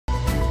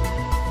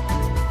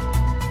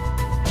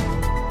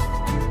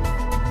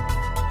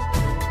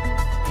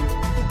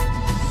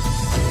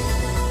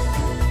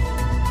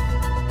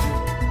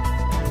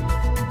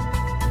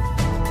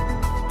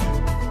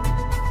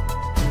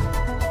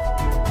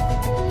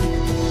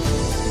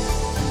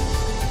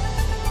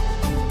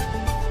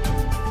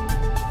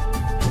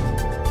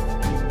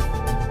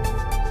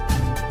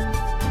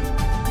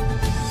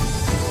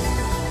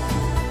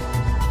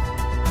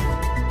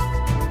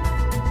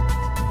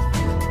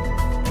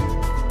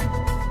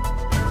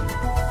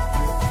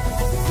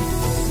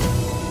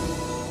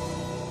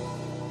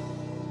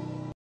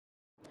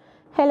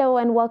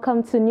and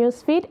welcome to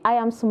Newsfeed. I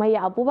am Sumaya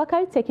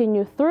Abubakar, taking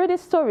you through the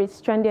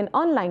stories trending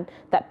online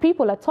that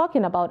people are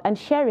talking about and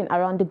sharing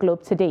around the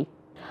globe today.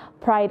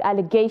 Pride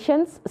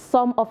allegations,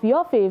 some of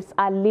your faves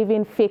are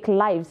living fake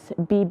lives,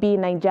 BB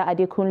Naija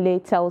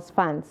Adekunle tells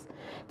fans.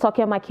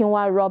 Toke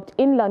Makinwa robbed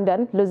in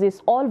London,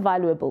 loses all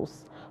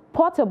valuables.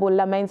 Portable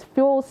laments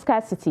fuel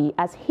scarcity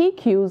as he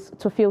queues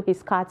to fill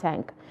his car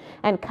tank.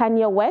 And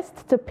Kanye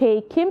West to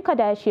pay Kim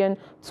Kardashian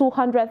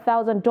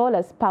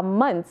 $200,000 per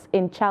month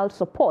in child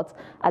support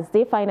as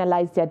they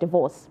finalize their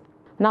divorce.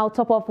 Now,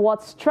 top of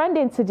what's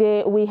trending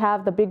today, we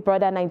have the Big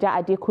Brother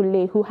Naija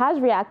Adekunle, who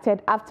has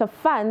reacted after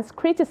fans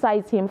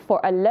criticized him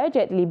for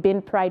allegedly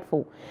being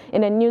prideful.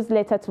 In a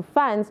newsletter to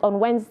fans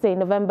on Wednesday,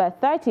 November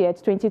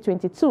 30th,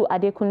 2022,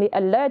 Adekunle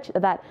alleged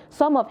that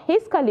some of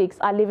his colleagues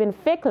are living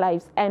fake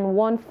lives and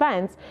warned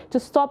fans to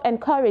stop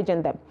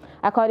encouraging them.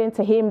 According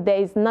to him, there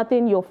is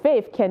nothing your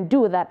fave can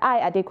do that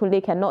I,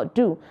 Adekunle, cannot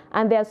do.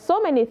 And there are so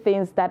many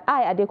things that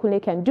I,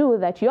 Adekunle, can do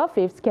that your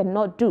faves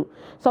cannot do.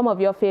 Some of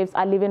your faves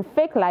are living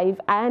fake life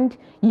and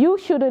you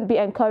shouldn't be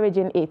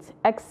encouraging it,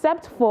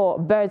 except for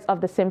birds of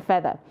the same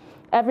feather.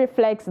 Every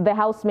flex the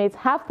housemates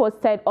have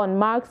posted on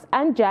Marks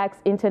and Jack's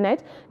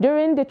internet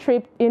during the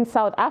trip in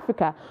South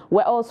Africa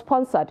were all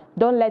sponsored.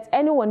 Don't let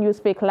anyone use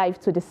fake life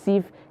to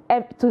deceive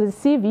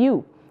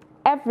you.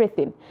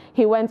 Everything.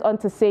 He went on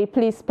to say,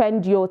 please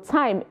spend your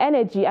time,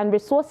 energy and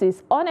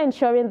resources on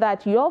ensuring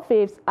that your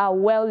faves are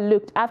well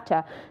looked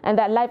after and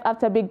that life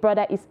after Big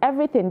Brother is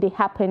everything they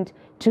happened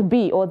to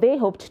be or they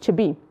hoped to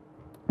be.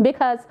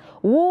 Because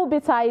who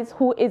besides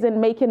who isn't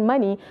making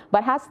money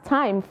but has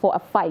time for a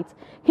fight?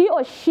 He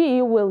or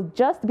she will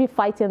just be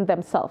fighting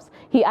themselves.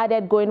 He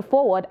added, going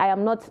forward, I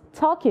am not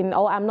talking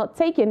or I'm not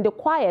taking the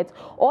quiet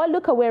or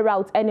look away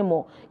route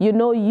anymore. You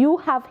know, you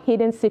have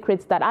hidden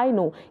secrets that I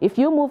know. If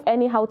you move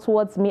anyhow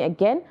towards me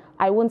again,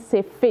 I won't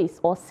save face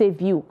or save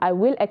you. I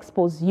will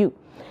expose you.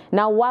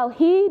 Now, while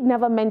he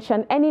never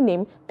mentioned any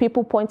name,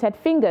 people pointed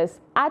fingers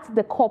at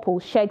the couple,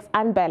 Shegs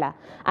and Bella,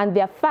 and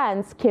their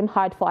fans came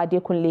hard for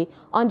Adekunle.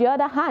 On the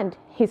other hand,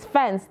 his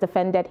fans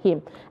defended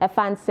him. A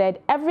fan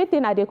said,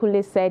 everything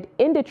Adekunle said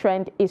in the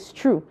trend is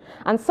true.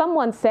 And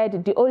someone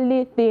said, the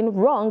only thing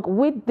wrong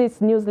with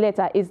this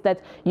newsletter is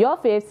that your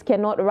faves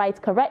cannot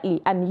write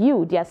correctly and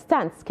you, their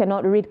stance,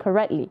 cannot read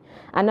correctly.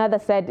 Another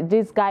said,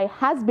 this guy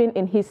has been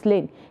in his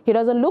lane. He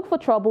doesn't look for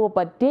trouble,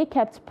 but they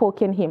kept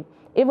poking him.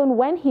 Even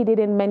when he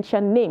didn't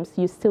mention names,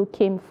 you still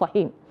came for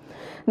him.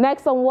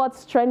 Next on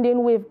what's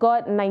trending, we've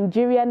got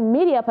Nigerian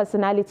media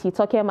personality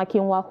Toke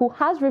Makinwa, who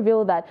has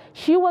revealed that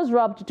she was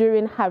robbed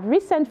during her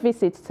recent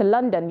visit to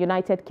London,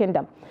 United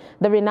Kingdom.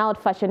 The renowned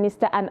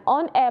fashionista and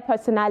on-air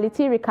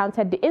personality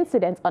recounted the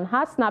incident on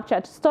her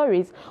Snapchat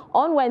stories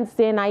on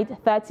Wednesday night,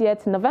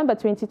 30th November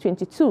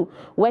 2022,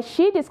 where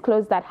she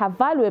disclosed that her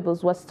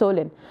valuables were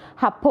stolen.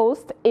 Her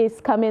post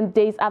is coming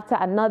days after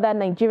another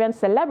Nigerian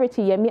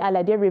celebrity, Yemi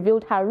Alade,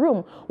 revealed her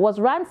room was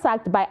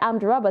ransacked by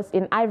armed robbers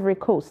in Ivory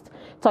Coast.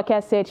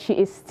 Toke said she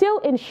is still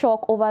in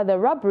shock over the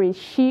robbery.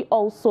 She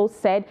also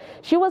said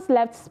she was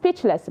left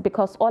speechless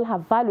because all her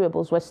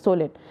valuables were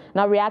stolen.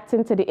 Now,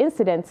 reacting to the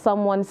incident,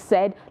 someone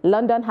said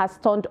London has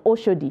turned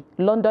Oshodi.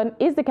 London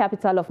is the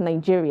capital of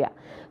Nigeria.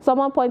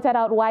 Someone pointed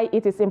out why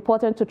it is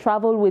important to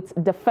travel with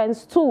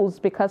defense tools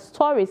because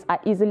tourists are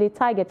easily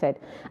targeted.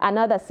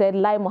 Another said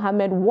Lai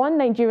Mohammed warned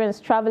Nigerians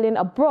traveling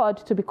abroad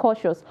to be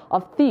cautious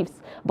of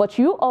thieves, but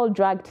you all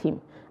dragged him.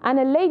 And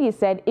a lady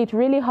said, it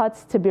really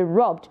hurts to be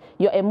robbed.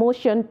 Your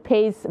emotion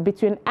pays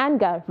between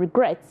anger,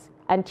 regrets,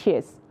 and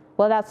tears.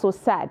 Well, that's so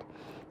sad.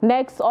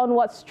 Next on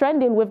what's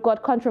trending, we've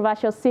got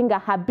controversial singer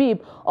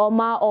Habib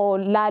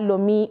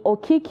Olalomi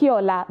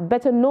Okikiola,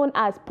 better known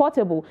as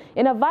Portable,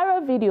 in a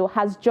viral video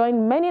has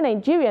joined many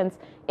Nigerians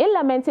in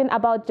lamenting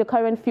about the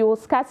current fuel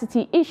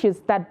scarcity issues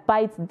that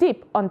bites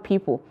deep on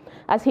people.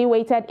 As he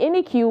waited in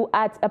a queue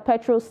at a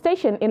petrol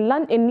station in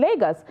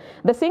Lagos,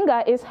 the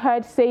singer is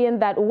heard saying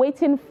that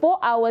waiting 4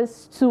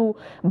 hours to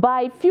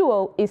buy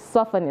fuel is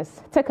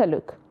sufferness. Take a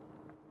look.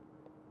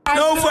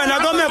 No fuel, I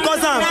don't make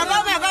cause now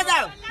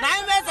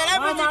you make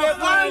celebrity dey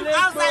come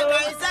outside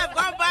by himself,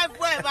 come buy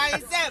fuel by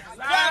himself.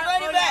 You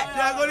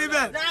are going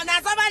back. Now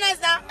someone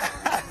else now.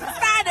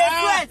 Start the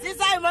fuel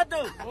inside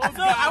motor.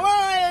 So I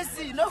want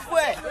AC, no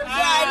fuel. So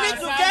I need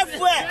to get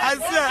fuel. I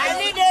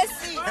need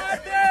AC. I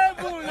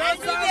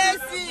need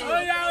AC.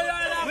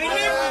 We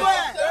need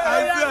fuel.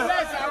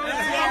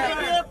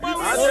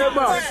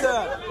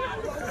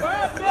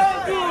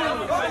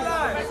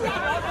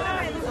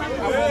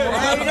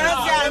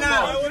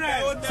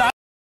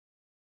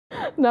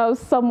 Now,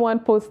 someone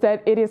posted,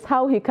 it is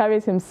how he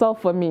carries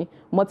himself for me.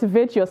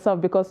 Motivate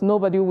yourself because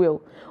nobody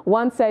will.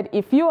 One said,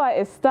 if you are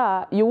a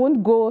star, you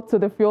won't go to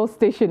the fuel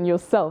station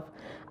yourself.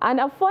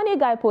 And a funny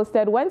guy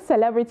posted, when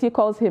celebrity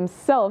calls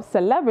himself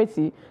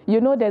celebrity,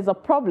 you know there's a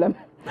problem.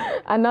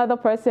 Another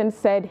person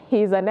said,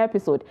 he's an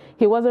episode.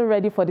 He wasn't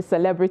ready for the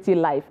celebrity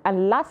life.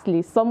 And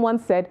lastly, someone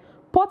said,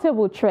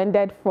 Portable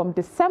trended from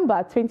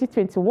December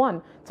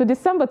 2021 to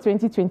December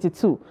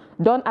 2022.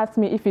 Don't ask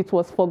me if it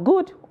was for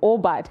good or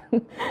bad.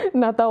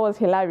 Now, that was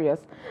hilarious.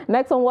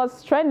 Next on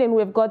what's trending,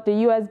 we've got the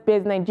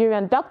US-based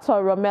Nigerian Dr.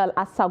 Romel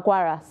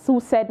Asagwara,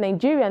 who said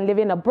Nigerians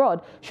living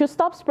abroad should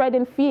stop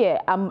spreading fear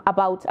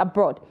about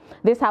abroad.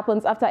 This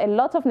happens after a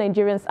lot of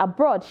Nigerians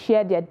abroad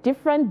share their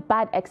different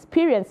bad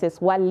experiences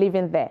while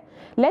living there.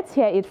 Let's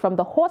hear it from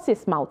the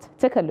horse's mouth.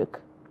 Take a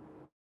look.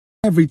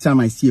 Every time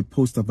I see a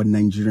post of a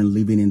Nigerian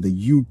living in the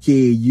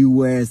UK,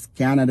 US,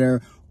 Canada,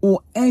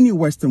 or any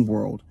Western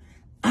world,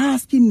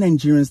 asking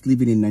Nigerians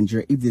living in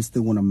Nigeria if they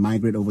still want to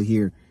migrate over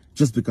here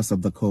just because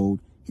of the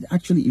code, it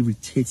actually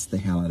irritates the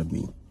hell out of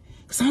me.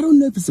 Because I don't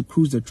know if it's a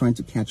cruise they're trying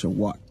to catch or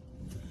what.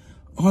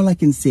 All I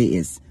can say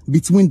is,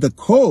 between the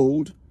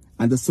code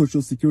and the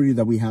social security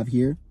that we have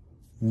here,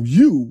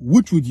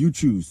 which would you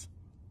choose?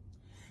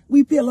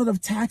 We pay a lot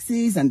of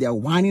taxes and they're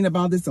whining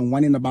about this and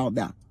whining about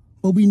that.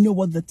 But we know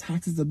what the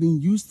taxes are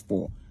being used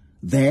for.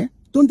 There,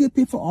 don't they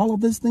pay for all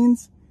of these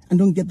things and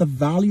don't get the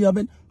value of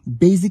it?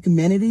 Basic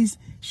amenities,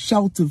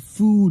 shelter,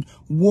 food,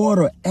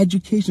 water,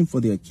 education for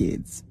their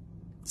kids.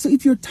 So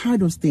if you're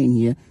tired of staying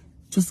here,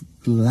 just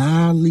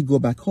gladly go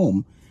back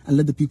home and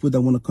let the people that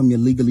want to come here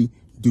legally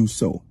do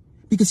so.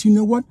 Because you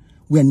know what?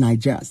 We're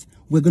Nigerians.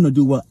 We're going to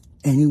do well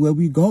anywhere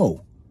we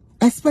go,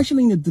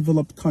 especially in a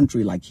developed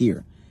country like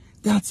here.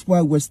 That's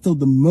why we're still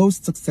the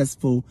most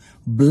successful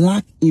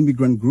black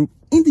immigrant group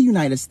in the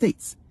United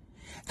States.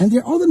 And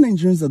there are other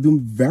Nigerians that are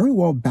doing very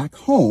well back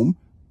home.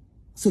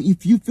 So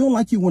if you feel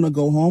like you want to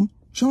go home,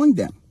 join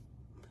them.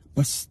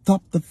 But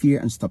stop the fear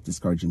and stop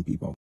discouraging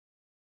people.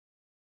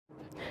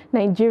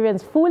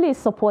 Nigerians fully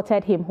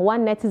supported him.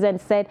 One netizen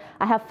said,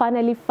 "I have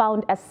finally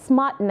found a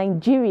smart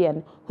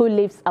Nigerian who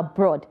lives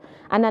abroad."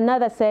 And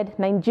another said,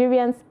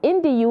 "Nigerians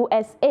in the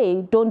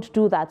USA don't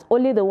do that,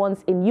 only the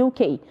ones in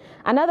UK."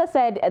 Another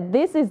said,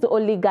 "This is the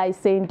only guy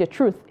saying the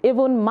truth.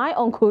 Even my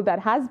uncle that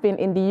has been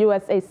in the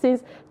USA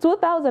since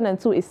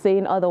 2002 is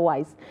saying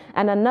otherwise."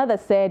 And another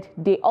said,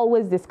 "They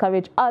always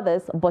discourage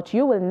others, but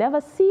you will never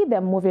see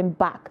them moving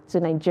back to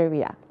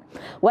Nigeria."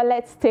 Well,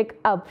 let's take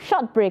a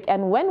short break,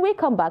 and when we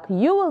come back,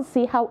 you will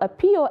see how a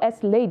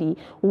POS lady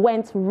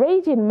went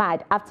raging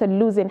mad after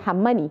losing her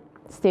money.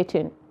 Stay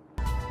tuned.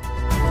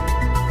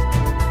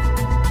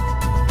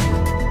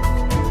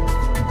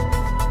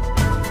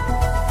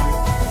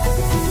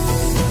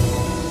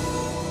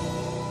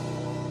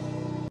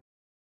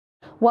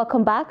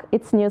 Welcome back.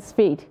 It's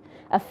Newsfeed.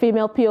 A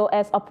female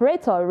POS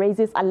operator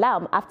raises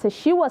alarm after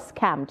she was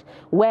scammed,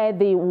 where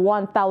the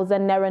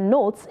 1,000 Naira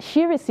notes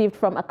she received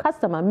from a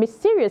customer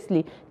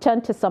mysteriously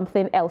turned to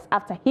something else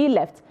after he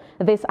left.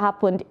 This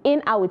happened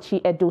in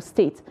Auchi, Edo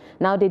State.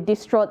 Now, the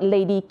distraught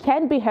lady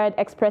can be heard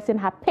expressing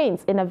her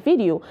pains in a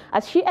video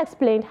as she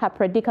explained her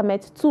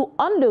predicament to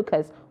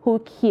onlookers who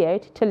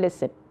cared to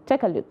listen.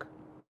 Take a look.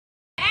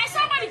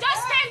 Somebody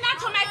just stand out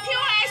to my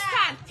POS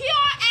stand.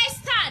 POS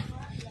stand.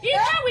 You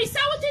know we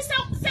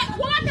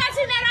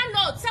 1,000 Naira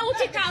note,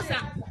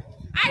 70,000.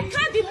 I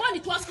count the money,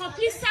 it was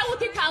complete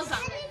 70,000.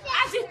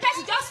 As the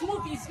person just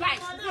moved his right,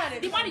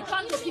 the money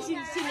turned to 15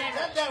 Naira.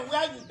 Tell them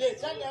where you did.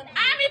 Tell them.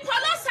 I'm in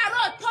Polosa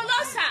Road,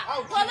 Polosa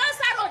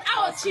Road,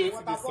 Auchi.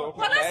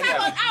 Polosa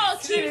Road,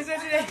 Auchi.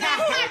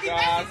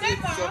 I'm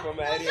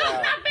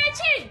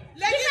Bechin.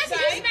 This is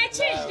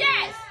Bechin,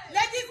 yes.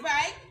 Ladies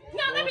bike.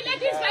 No, maybe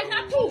ladies bike,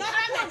 not two. Not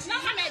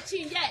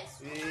Bechin,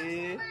 yes.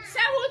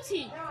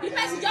 70. The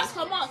person just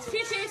come out,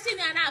 15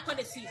 Naira, I call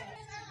the seat.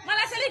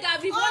 Malaseli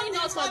have been warning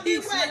us for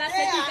this.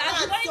 Malaseli have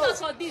been warning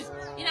us for this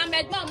in a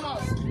Medmont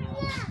month.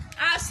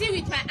 I'll see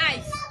with my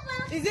eyes.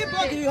 Is it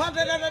both the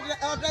 100 Naira?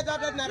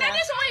 Now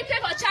this one you pay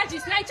for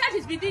charges. Like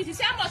charges be this. You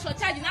say how much for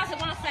charges? Now say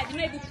 1.5. The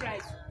maybe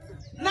price.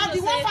 Now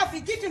the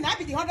 1.5 kitchen, I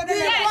be the 100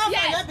 Naira.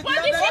 Yes.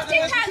 But the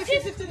 50,000. The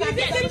 50 Naira.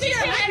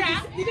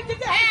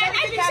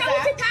 I be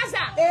 70,000.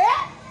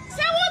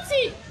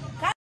 70.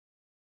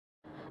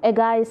 A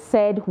guy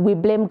said, "We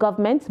blame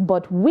government,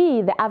 but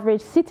we, the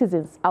average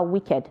citizens, are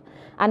wicked."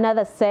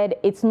 Another said,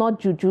 "It's not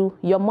juju.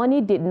 Your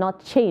money did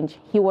not change.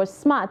 He was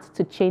smart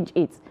to change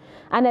it."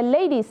 And a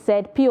lady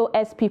said,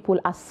 "POS people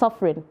are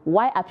suffering.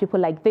 Why are people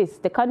like this?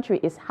 The country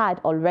is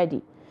hard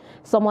already."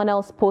 Someone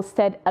else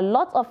posted, "A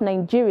lot of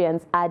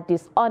Nigerians are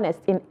dishonest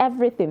in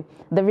everything.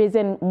 The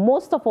reason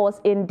most of us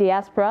in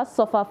diaspora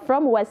suffer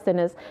from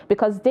Westerners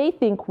because they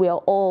think we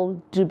are all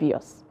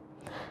dubious."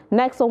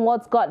 Next on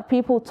what's got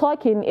people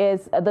talking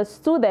is the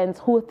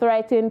students who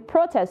threatened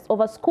protest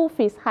over school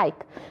fees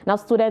hike. Now,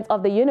 students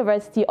of the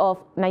University of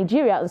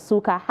Nigeria,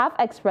 Nsukka, have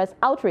expressed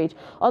outrage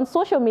on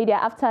social media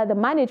after the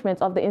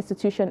management of the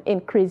institution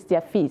increased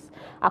their fees.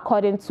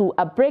 According to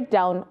a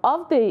breakdown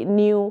of the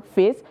new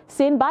fees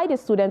seen by the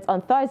students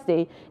on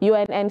Thursday,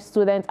 UNN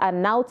students are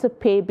now to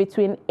pay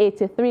between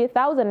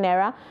 83,000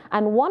 Naira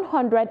and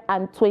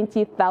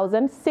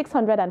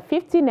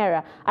 120,650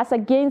 Naira, as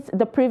against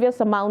the previous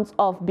amounts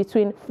of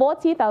between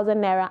 40,000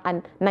 naira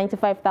and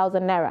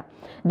 95,000 naira.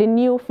 The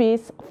new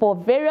fees for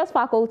various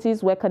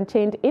faculties were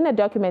contained in a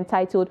document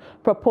titled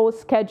Proposed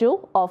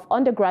Schedule of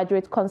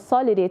Undergraduate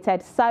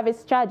Consolidated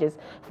Service Charges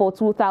for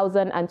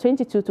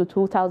 2022 to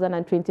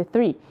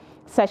 2023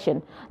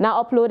 session,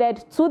 now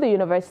uploaded to the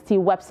university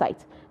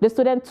website. The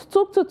students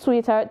took to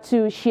Twitter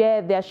to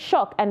share their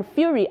shock and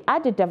fury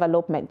at the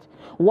development.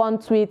 One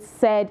tweet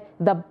said,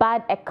 "The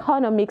bad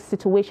economic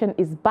situation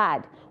is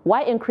bad.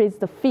 Why increase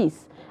the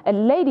fees?" A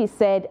lady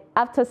said,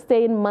 "After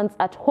staying months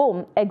at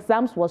home,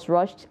 exams was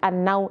rushed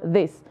and now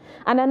this."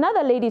 And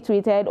another lady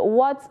tweeted,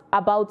 "What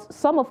about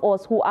some of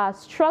us who are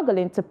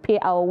struggling to pay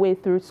our way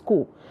through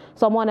school?"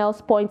 Someone else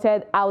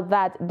pointed out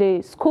that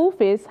the school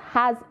fees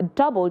has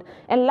doubled.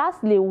 And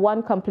lastly,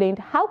 one complained,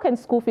 "How can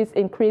school fees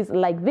increase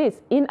like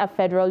this in a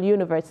federal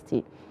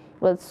university?"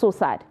 Well, it's so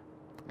sad.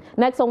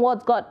 Next on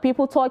What's Got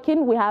People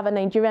Talking, we have a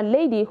Nigerian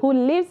lady who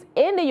lives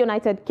in the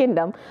United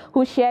Kingdom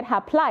who shared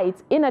her plight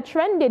in a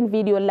trending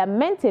video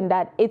lamenting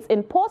that it's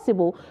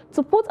impossible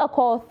to put a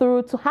call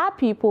through to her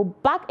people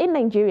back in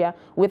Nigeria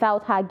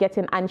without her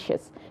getting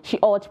anxious. She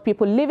urged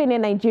people living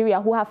in Nigeria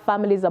who have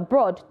families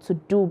abroad to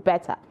do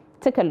better.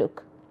 Take a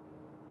look.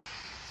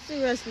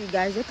 Seriously,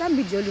 guys, you can't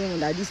be the only one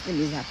that this thing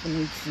is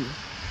happening to.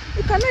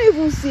 You cannot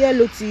even say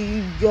hello to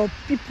your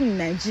people in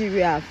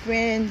Nigeria,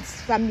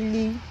 friends,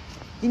 family.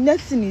 The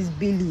next thing is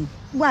billing.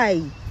 Why?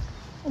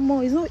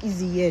 It's not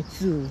easy here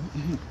too.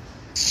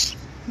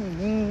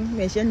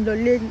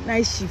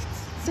 Night shift.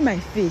 See my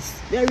face,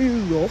 very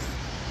rough.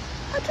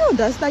 I don't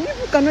understand.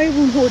 You cannot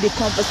even hold a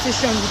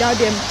conversation without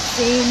them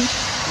saying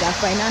they're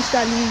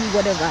financially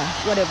whatever.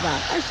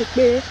 I should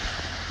pay.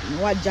 You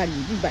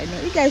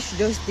guys should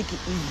just take it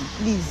easy,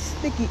 please.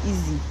 Take it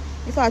easy.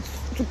 In fact,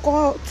 to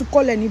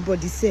call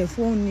anybody safe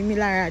phone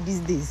these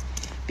days,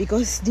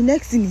 because the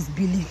next thing is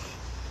billing.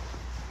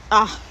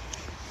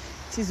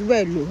 It is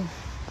well low.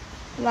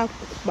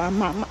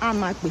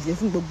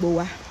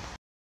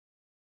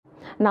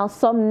 Now,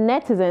 some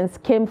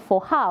netizens came for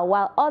her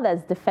while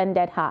others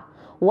defended her.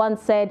 One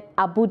said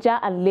Abuja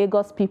and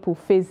Lagos people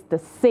face the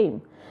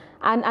same.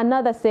 And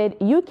another said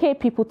UK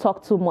people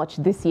talk too much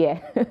this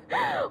year.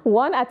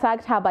 One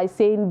attacked her by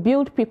saying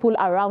build people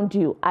around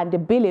you and the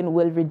billing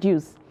will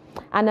reduce.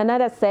 And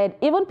another said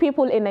even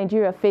people in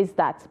Nigeria face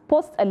that.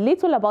 Post a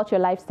little about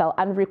your lifestyle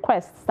and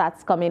requests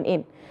starts coming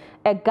in.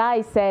 A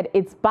guy said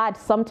it's bad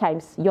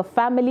sometimes. Your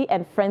family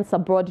and friends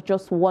abroad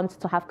just want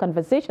to have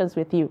conversations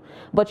with you,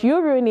 but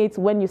you ruin it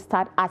when you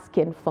start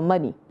asking for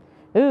money.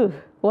 Ooh,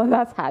 well,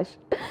 that's harsh.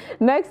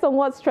 Next on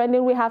What's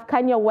Trending, we have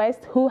Kanye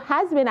West, who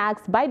has been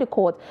asked by the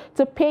court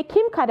to pay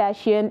Kim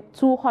Kardashian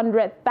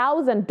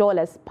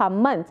 $200,000 per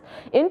month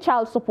in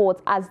child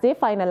support as they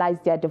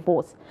finalize their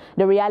divorce.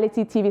 The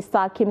reality TV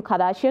star Kim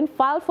Kardashian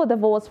filed for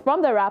divorce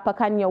from the rapper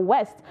Kanye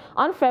West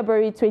on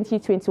February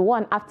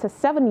 2021 after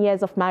 7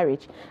 years of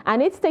marriage.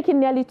 And it's taken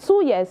nearly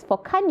 2 years for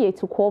Kanye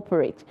to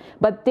cooperate.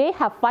 But they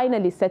have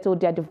finally settled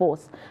their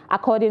divorce.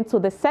 According to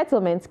the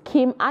settlement,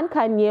 Kim and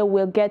Kanye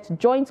will get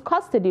joint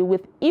custody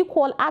with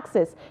equal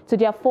access to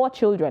their 4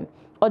 children.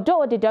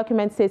 Although the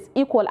document says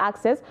equal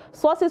access,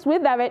 sources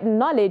with direct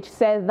knowledge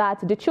say that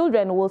the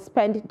children will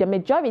spend the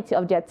majority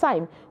of their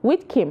time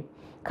with Kim.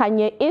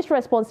 Kanye is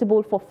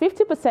responsible for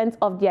 50%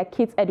 of their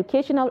kids'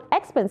 educational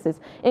expenses,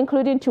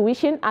 including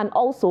tuition, and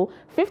also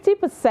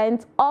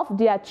 50% of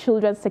their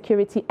children's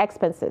security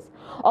expenses.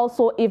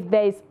 Also, if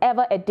there is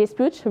ever a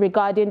dispute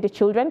regarding the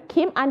children,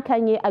 Kim and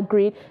Kanye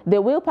agreed they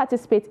will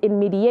participate in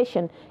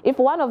mediation. If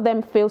one of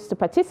them fails to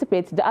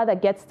participate, the other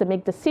gets to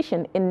make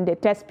decision in the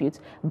dispute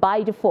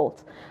by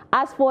default.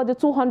 As for the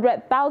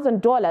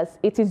 $200,000,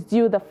 it is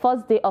due the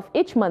first day of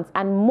each month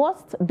and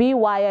must be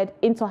wired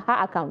into her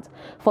account.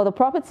 For the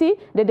property,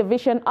 the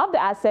division of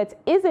the asset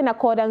is in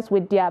accordance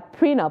with their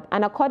prenup,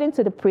 and according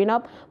to the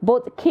prenup,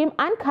 both Kim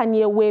and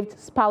Kanye waived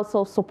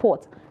spousal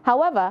support.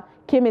 However,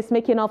 Kim is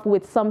making off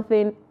with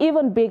something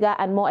even bigger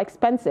and more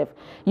expensive.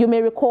 You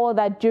may recall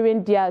that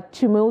during their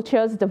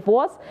tumultuous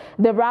divorce,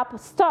 the rap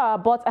star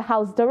bought a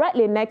house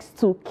directly next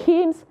to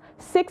Kim's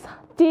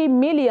 $60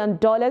 million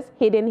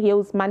Hidden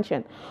Hills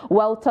mansion.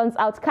 Well, turns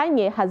out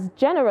Kanye has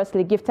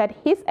generously gifted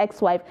his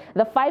ex-wife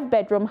the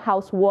 5-bedroom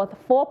house worth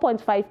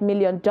 $4.5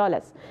 million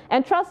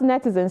and trusts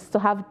netizens to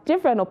have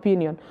different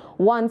opinion.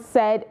 One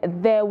said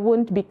there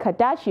wouldn't be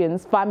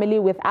Kardashian's family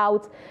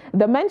without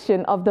the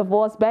mention of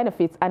divorce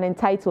benefits and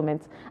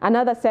entitlements.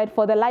 Another said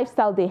for the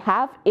lifestyle they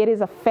have, it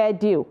is a fair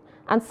deal.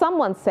 And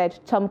someone said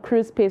Tom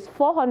Cruise pays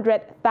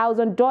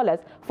 $400,000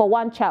 for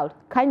 1 child.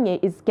 Kanye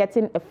is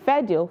getting a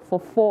fair deal for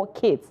 4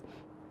 kids.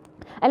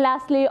 And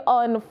lastly,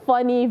 on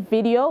funny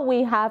video,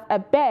 we have a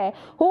bear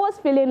who was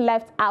feeling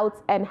left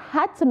out and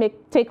had to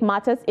take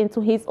matters into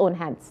his own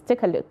hands.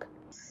 Take a look.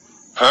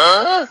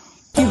 Huh?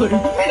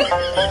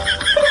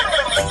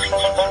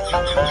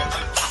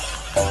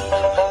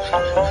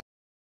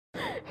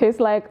 He's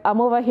like, I'm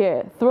over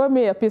here. Throw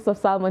me a piece of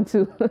salmon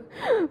too.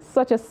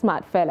 Such a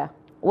smart fella.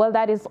 Well,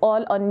 that is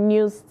all on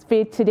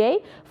Newsfeed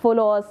today.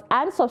 Follow us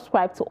and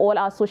subscribe to all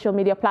our social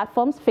media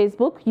platforms: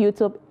 Facebook,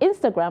 YouTube,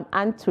 Instagram,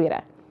 and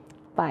Twitter.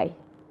 Bye.